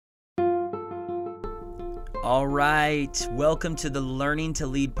All right, welcome to the Learning to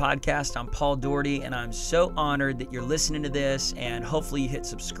Lead podcast. I'm Paul Doherty, and I'm so honored that you're listening to this, and hopefully you hit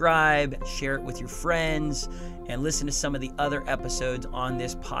subscribe, share it with your friends, and listen to some of the other episodes on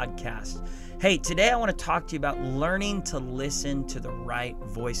this podcast. Hey, today I want to talk to you about learning to listen to the right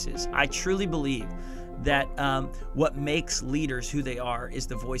voices. I truly believe that what makes leaders who they are is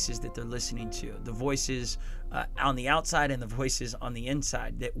the voices that they're listening to, the voices on the outside and the voices on the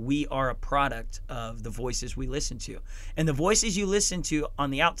inside, that we are a product of the voices we listen to. And the voices you listen to on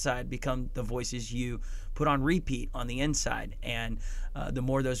the outside become the voices you put on repeat on the inside. And the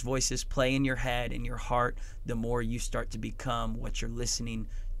more those voices play in your head and your heart, the more you start to become what you're listening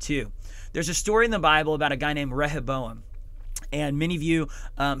to. There's a story in the Bible about a guy named Rehoboam. And many of you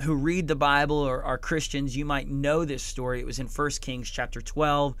who read the Bible or are Christians, you might know this story. It was in 1 Kings chapter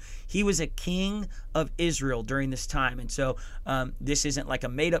 12. He was a king of Israel during this time. And so this isn't like a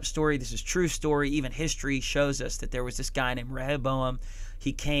made-up story. This is true story. Even history shows us that there was this guy named Rehoboam.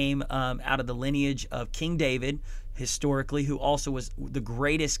 He came out of the lineage of King David, historically, who also was the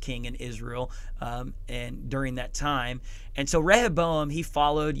greatest king in Israel and during that time. And so Rehoboam, he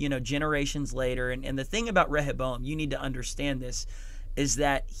followed, generations later. And the thing about Rehoboam, you need to understand this, is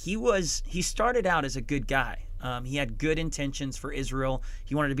that he started out as a good guy. He had good intentions for Israel.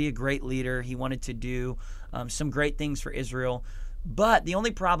 He wanted to be a great leader. He wanted to do some great things for Israel. But the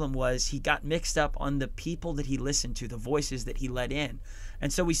only problem was he got mixed up on the people that he listened to, the voices that he let in.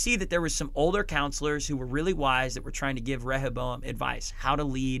 And so we see that there were some older counselors who were really wise that were trying to give Rehoboam advice, how to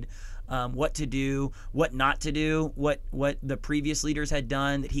lead, what to do, what not to do, what the previous leaders had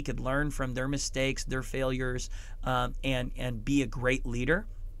done, that he could learn from their mistakes, their failures, and be a great leader.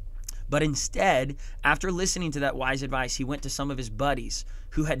 But instead, after listening to that wise advice, he went to some of his buddies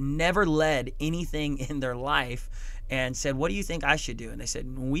who had never led anything in their life and said, "What do you think I should do?" And they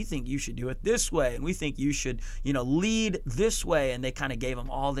said, "We think you should do it this way, and we think you should, lead this way." And they kind of gave him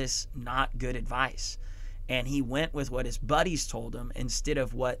all this not good advice. And he went with what his buddies told him instead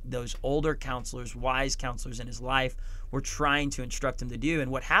of what those older counselors, wise counselors in his life, were trying to instruct him to do.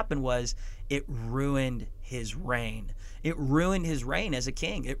 And what happened was it ruined his reign. It ruined his reign as a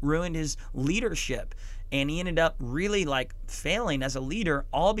king. It ruined his leadership. And he ended up really failing as a leader,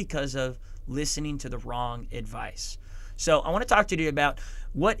 all because of listening to the wrong advice. So I want to talk to you about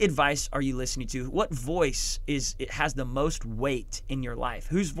what advice are you listening to? What voice has the most weight in your life?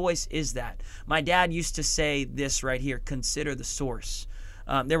 Whose voice is that? My dad used to say this right here: consider the source.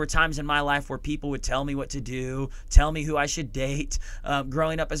 There were times in my life where people would tell me what to do, tell me who I should date.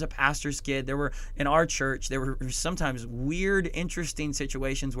 Growing up as a pastor's kid, in our church, there were sometimes weird, interesting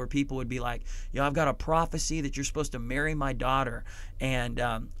situations where people would be like, I've got a prophecy that you're supposed to marry my daughter. And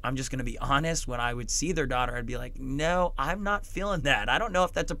I'm just going to be honest, when I would see their daughter, I'd be like, no, I'm not feeling that. I don't know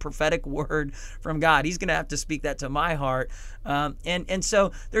if that's a prophetic word from God. He's going to have to speak that to my heart. And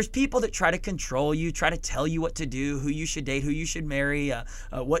so there's people that try to control you, try to tell you what to do, who you should date, who you should marry,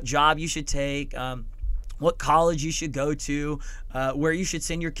 what job you should take, what college you should go to, where you should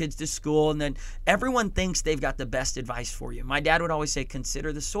send your kids to school. And then everyone thinks they've got the best advice for you. My dad would always say,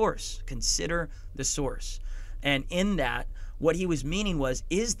 consider the source. Consider the source. And in that, what he was meaning was,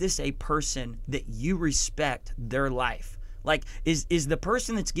 is this a person that you respect their life? Is the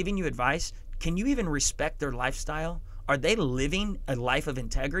person that's giving you advice, can you even respect their lifestyle? Are they living a life of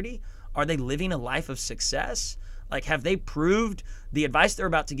integrity? Are they living a life of success? Have they proved the advice they're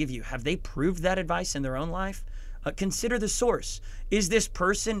about to give you? Have they proved that advice in their own life? Consider the source. Is this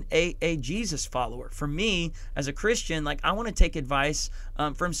person a Jesus follower? For me, as a Christian, I want to take advice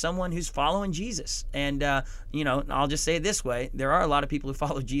from someone who's following Jesus. And, I'll just say it this way. There are a lot of people who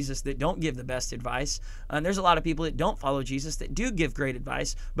follow Jesus that don't give the best advice. And there's a lot of people that don't follow Jesus that do give great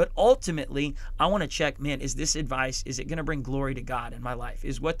advice. But ultimately, I want to check, is this advice, is it going to bring glory to God in my life?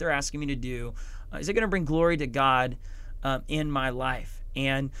 Is what they're asking me to do, is it going to bring glory to God in my life?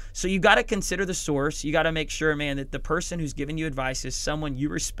 And so you got to consider the source. You got to make sure, that the person who's giving you advice is someone you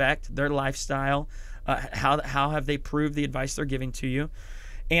respect, their lifestyle, how have they proved the advice they're giving to you.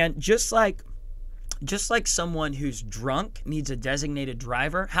 And just like someone who's drunk needs a designated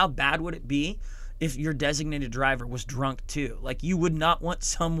driver, how bad would it be if your designated driver was drunk too? You would not want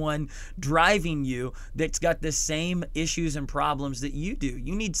someone driving you that's got the same issues and problems that you do.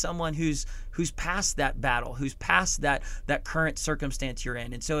 You need someone who's past that battle, who's past that current circumstance you're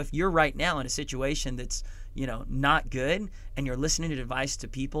in. And so if you're right now in a situation that's, not good, and you're listening to advice to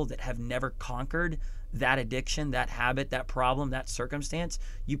people that have never conquered that addiction, that habit, that problem, that circumstance,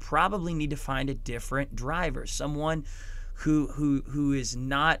 you probably need to find a different driver, someone who is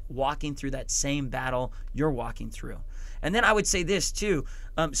not walking through that same battle you're walking through. And then I would say this too.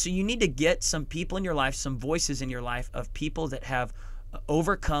 So you need to get some people in your life, some voices in your life of people that have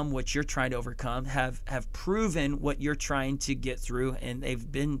overcome what you're trying to overcome, have proven what you're trying to get through, and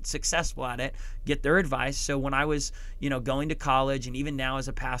they've been successful at it. Get their advice. So when I was, going to college, and even now as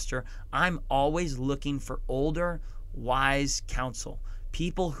a pastor, I'm always looking for older, wise counsel.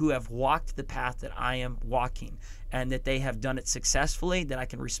 People who have walked the path that I am walking, and that they have done it successfully, that I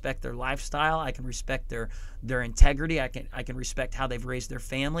can respect their lifestyle, I can respect their integrity, I can respect how they've raised their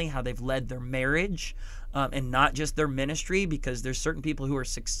family, how they've led their marriage, and not just their ministry, because there's certain people who are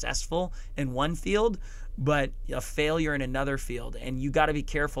successful in one field, but a failure in another field. And you got to be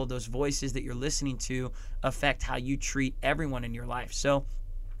careful. Those voices that you're listening to affect how you treat everyone in your life. So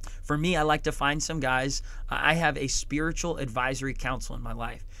for me, I like to find some guys. I have a spiritual advisory council in my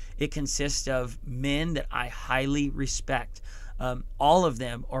life. It consists of men that I highly respect. All of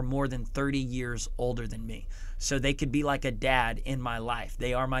them are more than 30 years older than me. So they could be like a dad in my life.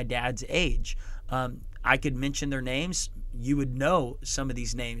 They are my dad's age. I could mention their names. You would know some of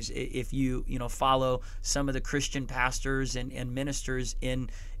these names if you follow some of the Christian pastors and ministers in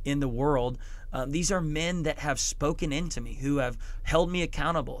the world. These are men that have spoken into me, who have held me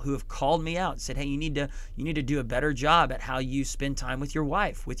accountable, who have called me out, said, hey, you need to do a better job at how you spend time with your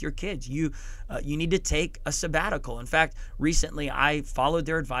wife, with your kids. You need to take a sabbatical. In fact, recently I followed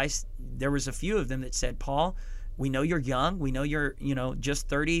their advice. There was a few of them that said, Paul, we know you're young. We know you're just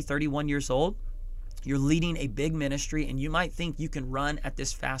 30, 31 years old. You're leading a big ministry, and you might think you can run at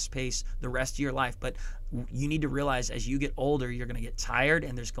this fast pace the rest of your life, but you need to realize as you get older, you're going to get tired,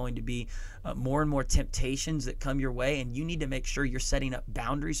 and there's going to be more and more temptations that come your way, and you need to make sure you're setting up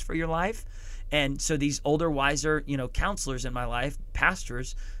boundaries for your life. And so these older, wiser, counselors in my life,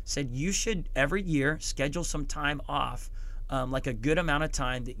 pastors, said you should every year schedule some time off, like a good amount of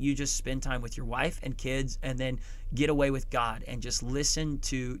time that you just spend time with your wife and kids, and then get away with God and just listen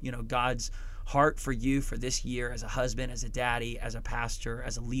to God's heart for you for this year as a husband, as a daddy, as a pastor,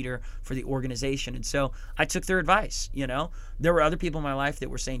 as a leader for the organization. And so I took their advice. There were other people in my life that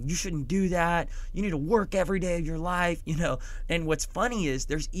were saying, you shouldn't do that. You need to work every day of your life, And what's funny is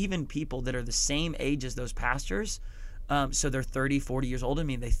there's even people that are the same age as those pastors. So they're 30, 40 years older than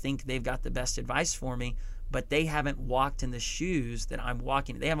me. They think they've got the best advice for me, but they haven't walked in the shoes that I'm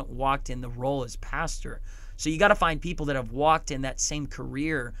walking. They haven't walked in the role as pastor. So you got to find people that have walked in that same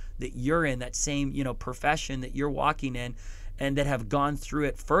career that you're in, that same, profession that you're walking in, and that have gone through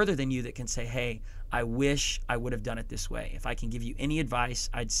it further than you, that can say, hey, I wish I would have done it this way. If I can give you any advice,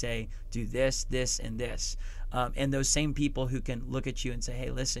 I'd say do this, this, and this. And those same people who can look at you and say,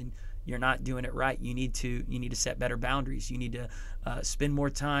 hey, listen, you're not doing it right. You need to set better boundaries. You need to spend more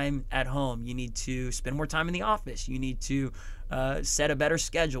time at home. You need to spend more time in the office. You need to set a better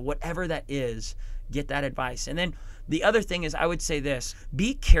schedule. Whatever that is, get that advice. And then the other thing is, I would say this: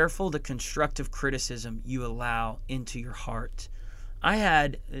 be careful the constructive criticism you allow into your heart. I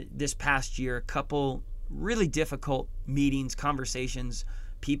had this past year a couple really difficult meetings, conversations,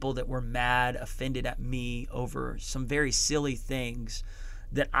 people that were mad, offended at me over some very silly things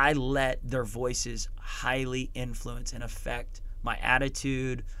that I let their voices highly influence and affect my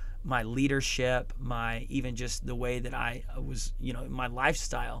attitude, my leadership, my even just the way that I was, my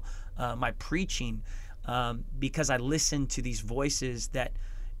lifestyle, my preaching, because I listened to these voices that,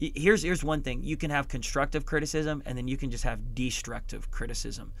 here's one thing: you can have constructive criticism, and then you can just have destructive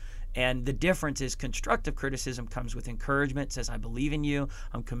criticism. And the difference is, constructive criticism comes with encouragement. It says, I believe in you.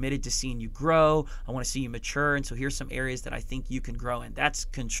 I'm committed to seeing you grow. I want to see you mature. And so here's some areas that I think you can grow in. That's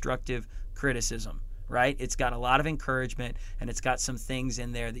constructive criticism, right? It's got a lot of encouragement, and it's got some things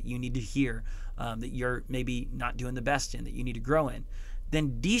in there that you need to hear, that you're maybe not doing the best in, that you need to grow in.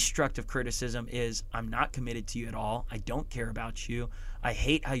 Then destructive criticism is, I'm not committed to you at all. I don't care about you. I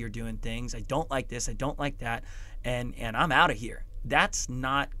hate how you're doing things. I don't like this. I don't like that. And I'm out of here. That's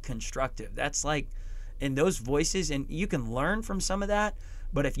not constructive. That's like in those voices, and you can learn from some of that,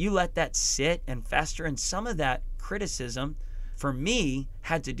 but if you let that sit and fester, and some of that criticism for me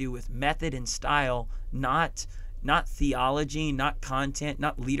had to do with method and style, not theology, not content,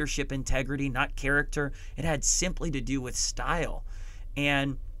 not leadership integrity, not character. It had simply to do with style.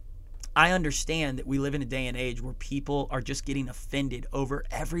 And I understand that we live in a day and age where people are just getting offended over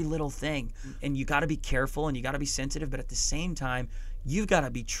every little thing. And you got to be careful, and you got to be sensitive, but at the same time, you've got to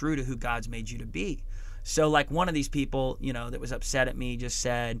be true to who God's made you to be. So like one of these people, that was upset at me just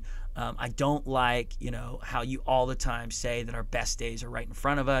said, I don't like, how you all the time say that our best days are right in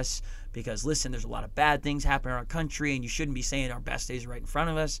front of us, because listen, there's a lot of bad things happening in our country, and you shouldn't be saying our best days are right in front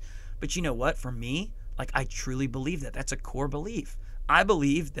of us. But you know what? For me, like, I truly believe that. That's a core belief. I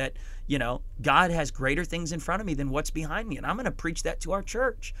believe that, God has greater things in front of me than what's behind me. And I'm going to preach that to our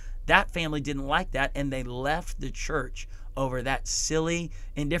church. That family didn't like that, and they left the church over that silly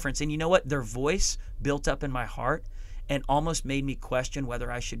indifference. And you know what? Their voice built up in my heart and almost made me question whether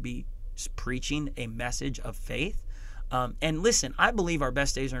I should be preaching a message of faith. And listen, I believe our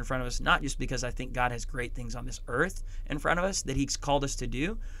best days are in front of us, not just because I think God has great things on this earth in front of us that He's called us to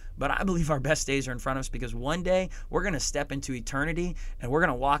do, but I believe our best days are in front of us because one day we're going to step into eternity and we're going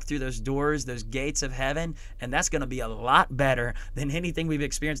to walk through those doors, those gates of heaven, and that's going to be a lot better than anything we've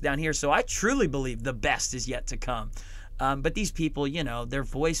experienced down here. So I truly believe the best is yet to come. But these people, their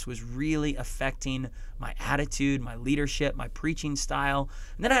voice was really affecting my attitude, my leadership, my preaching style.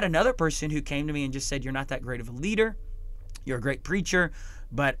 And then I had another person who came to me and just said, "You're not that great of a leader. You're a great preacher,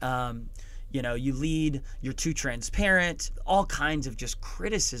 but you lead, you're too transparent," all kinds of just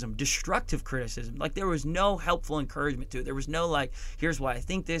criticism, destructive criticism. Like there was no helpful encouragement to it. There was no like, here's why I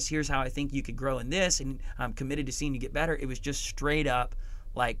think this, here's how I think you could grow in this, and I'm committed to seeing you get better. It was just straight up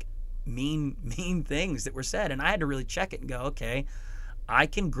like mean things that were said. And I had to really check it and go, okay, I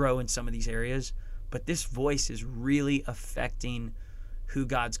can grow in some of these areas, but this voice is really affecting who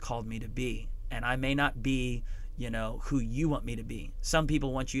God's called me to be. And I may not be who you want me to be. Some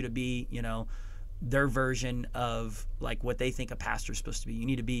people want you to be, their version of like what they think a pastor is supposed to be. You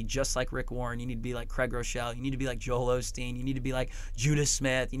need to be just like Rick Warren. You need to be like Craig Rochelle. You need to be like Joel Osteen. You need to be like Judah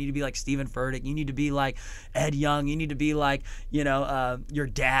Smith. You need to be like Stephen Furtick. You need to be like Ed Young. You need to be like, your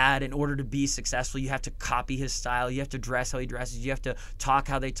dad. In order to be successful, you have to copy his style. You have to dress how he dresses. You have to talk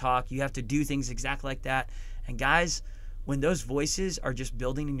how they talk. You have to do things exactly like that. And guys, when those voices are just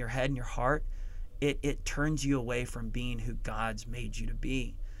building in your head and your heart, it turns you away from being who God's made you to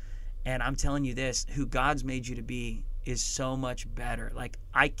be. And I'm telling you this, who God's made you to be is so much better. Like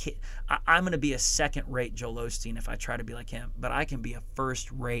I'm going to be a second-rate Joel Osteen if I try to be like him, but I can be a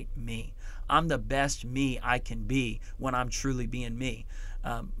first-rate me. I'm the best me I can be when I'm truly being me.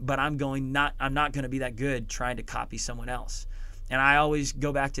 But I'm not going to be that good trying to copy someone else. And I always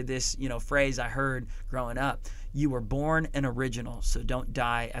go back to this, phrase I heard growing up. You were born an original, so don't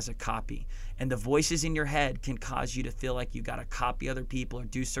die as a copy. And the voices in your head can cause you to feel like you got to copy other people or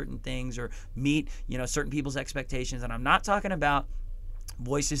do certain things or meet, certain people's expectations. And I'm not talking about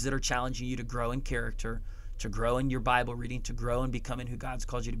voices that are challenging you to grow in character, to grow in your Bible reading, to grow in becoming who God's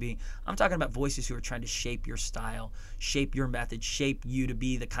called you to be. I'm talking about voices who are trying to shape your style, shape your method, shape you to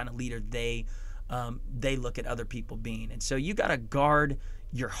be the kind of leader they look at other people being. And so you got to guard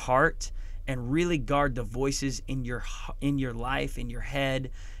your heart and really guard the voices in your life, in your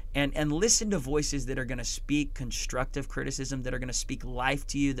head, and listen to voices that are going to speak constructive criticism, that are going to speak life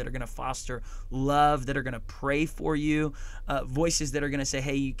to you, that are going to foster love, that are going to pray for you, voices that are going to say,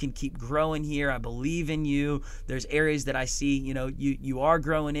 hey, you can keep growing here. I believe in you. There's areas that I see, you are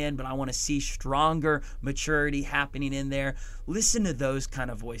growing in, but I want to see stronger maturity happening in there. Listen to those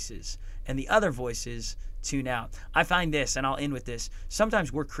kind of voices. And the other voices, tune out. I find this, and I'll end with this.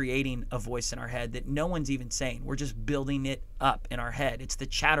 Sometimes we're creating a voice in our head that no one's even saying. We're just building it up in our head. It's the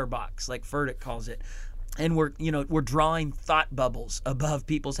chatterbox, like Furtick calls it. And we're drawing thought bubbles above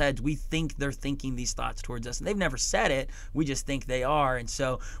people's heads. We think they're thinking these thoughts towards us. And they've never said it. We just think they are. And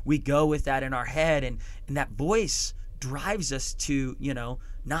so we go with that in our head. And that voice drives us to,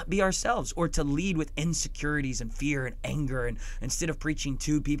 not be ourselves, or to lead with insecurities and fear and anger. And instead of preaching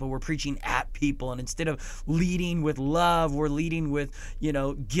to people, we're preaching at people. And instead of leading with love, we're leading with,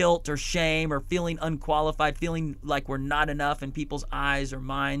 guilt or shame or feeling unqualified, feeling like we're not enough in people's eyes or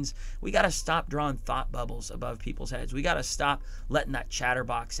minds. We got to stop drawing thought bubbles above people's heads. We got to stop letting that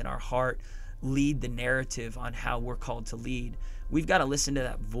chatterbox in our heart lead the narrative on how we're called to lead. We've got to listen to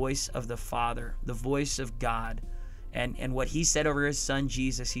that voice of the Father, the voice of God. And what he said over his son,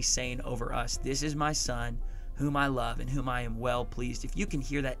 Jesus, he's saying over us, this is my son whom I love and whom I am well pleased. If you can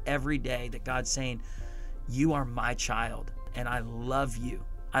hear that every day, that God's saying, you are my child and I love you.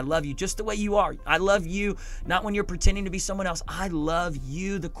 I love you just the way you are. I love you, not when you're pretending to be someone else. I love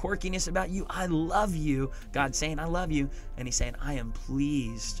you, the quirkiness about you. I love you. God's saying, I love you. And he's saying, I am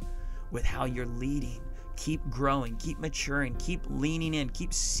pleased with how you're leading. Keep growing, keep maturing, keep leaning in,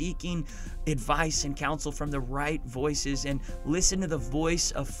 keep seeking advice and counsel from the right voices, and listen to the voice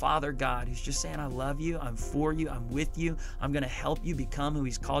of Father God, who's just saying, I love you, I'm for you, I'm with you, I'm going to help you become who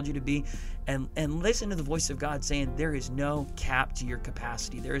he's called you to be. And listen to the voice of God saying, there is no cap to your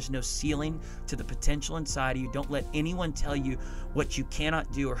capacity. There is no ceiling to the potential inside of you. Don't let anyone tell you what you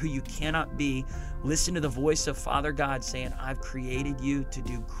cannot do or who you cannot be. Listen to the voice of Father God saying, I've created you to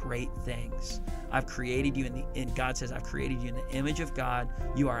do great things. I've created you and God says, I've created you in the image of God.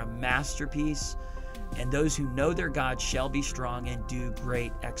 You are a masterpiece. And those who know their God shall be strong and do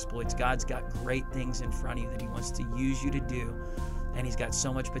great exploits. God's got great things in front of you that he wants to use you to do. And he's got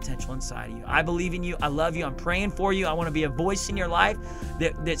so much potential inside of you. I believe in you. I love you. I'm praying for you. I want to be a voice in your life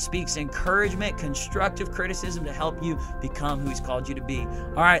that speaks encouragement, constructive criticism to help you become who he's called you to be.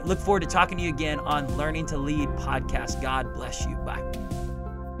 All right. Look forward to talking to you again on Learning to Lead podcast. God bless you. Bye.